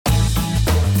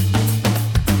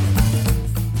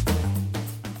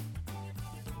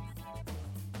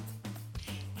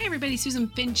everybody, Susan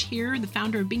Finch here, the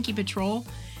founder of Binky Patrol,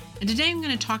 and today I'm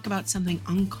going to talk about something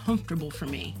uncomfortable for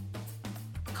me.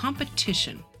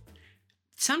 Competition.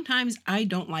 Sometimes I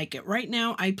don't like it. Right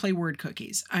now I play word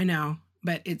cookies. I know,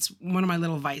 but it's one of my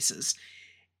little vices.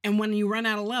 And when you run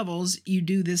out of levels, you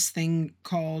do this thing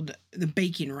called the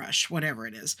baking rush, whatever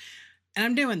it is. And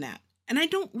I'm doing that. And I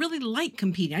don't really like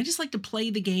competing. I just like to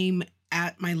play the game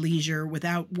at my leisure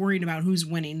without worrying about who's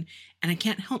winning. And I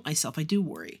can't help myself. I do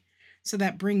worry. So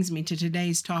that brings me to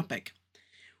today's topic.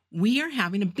 We are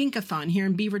having a Bink-A-Thon here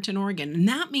in Beaverton, Oregon. And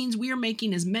that means we are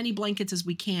making as many blankets as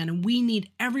we can. And we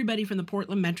need everybody from the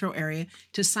Portland metro area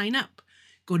to sign up.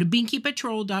 Go to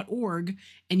Bink-A-Patrol.org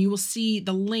and you will see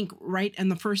the link right in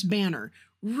the first banner.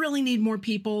 Really need more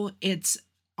people. It's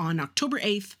on October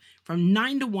 8th from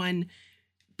 9 to 1,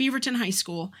 Beaverton High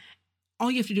School. All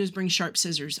you have to do is bring sharp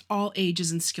scissors. All ages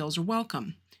and skills are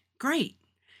welcome. Great.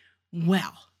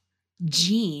 Well,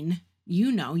 Jean,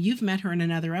 you know, you've met her in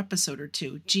another episode or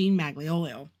two, Jean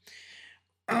Magliolio.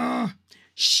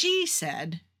 She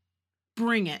said,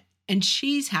 bring it. And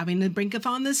she's having the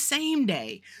Bink-A-Thon the same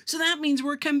day. So that means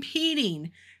we're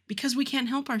competing because we can't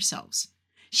help ourselves.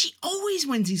 She always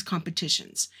wins these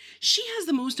competitions. She has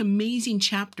the most amazing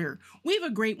chapter. We have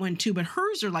a great one too, but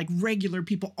hers are like regular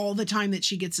people all the time that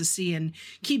she gets to see and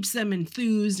keeps them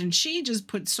enthused. And she just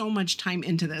puts so much time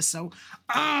into this. So,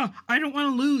 I don't want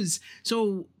to lose.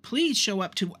 So please show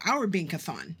up to our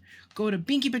Bink-A-Thon. Go to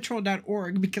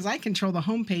Binky-Patrol.org because I control the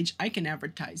homepage. I can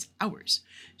advertise ours.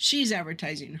 She's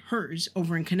advertising hers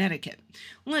over in Connecticut.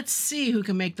 Let's see who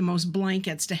can make the most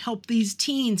blankets to help these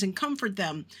teens and comfort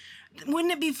them.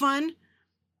 Wouldn't it be fun?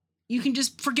 You can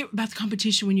just forget about the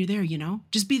competition when you're there, you know?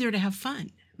 Just be there to have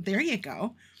fun. There you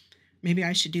go. Maybe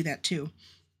I should do that too.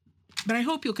 But I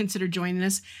hope you'll consider joining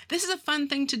us. This is a fun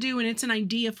thing to do, and it's an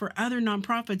idea for other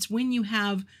nonprofits when you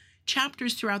have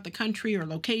chapters throughout the country or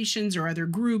locations or other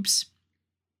groups.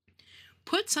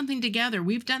 Put something together.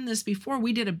 We've done this before.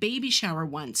 We did a baby shower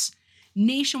once.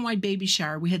 Nationwide baby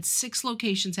shower. We had 6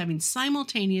 locations having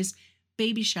simultaneous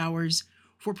baby showers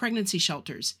for pregnancy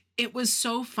shelters. It was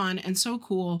so fun and so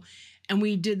cool. And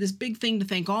we did this big thing to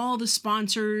thank all the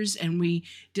sponsors, and we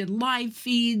did live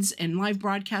feeds and live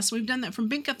broadcasts. We've done that from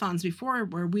Bink-A-Thons before,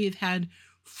 where we have had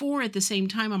 4 at the same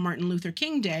time on Martin Luther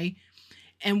King Day.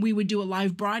 And we would do a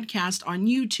live broadcast on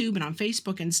YouTube and on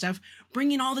Facebook and stuff,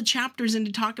 bringing all the chapters in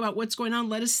to talk about what's going on.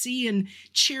 Let us see and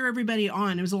cheer everybody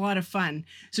on. It was a lot of fun.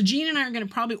 So Jean and I are going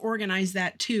to probably organize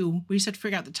that too. We just have to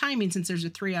figure out the timing since there's a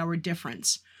 3-hour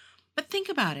difference. But think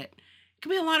about it. It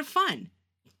can be a lot of fun.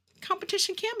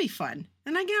 Competition can be fun.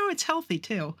 And I know it's healthy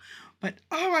too. But,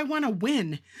 I want to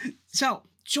win. So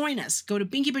join us. Go to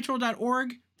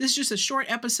Binky-Patrol.org. This is just a short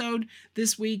episode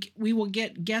this week. We will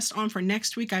get guests on for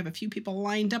next week. I have a few people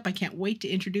lined up I can't wait to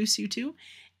introduce you to.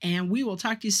 And we will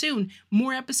talk to you soon.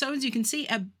 More episodes you can see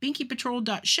at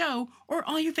BinkyPatrol.show or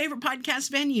all your favorite podcast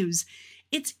venues.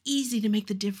 It's easy to make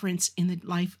the difference in the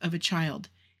life of a child.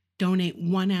 Donate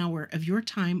 1 hour of your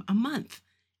time a month,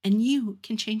 and you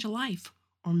can change a life,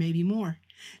 or maybe more.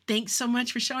 Thanks so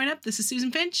much for showing up. This is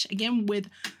Susan Finch, again with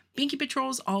Binky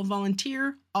Patrol's all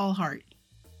volunteer, all heart.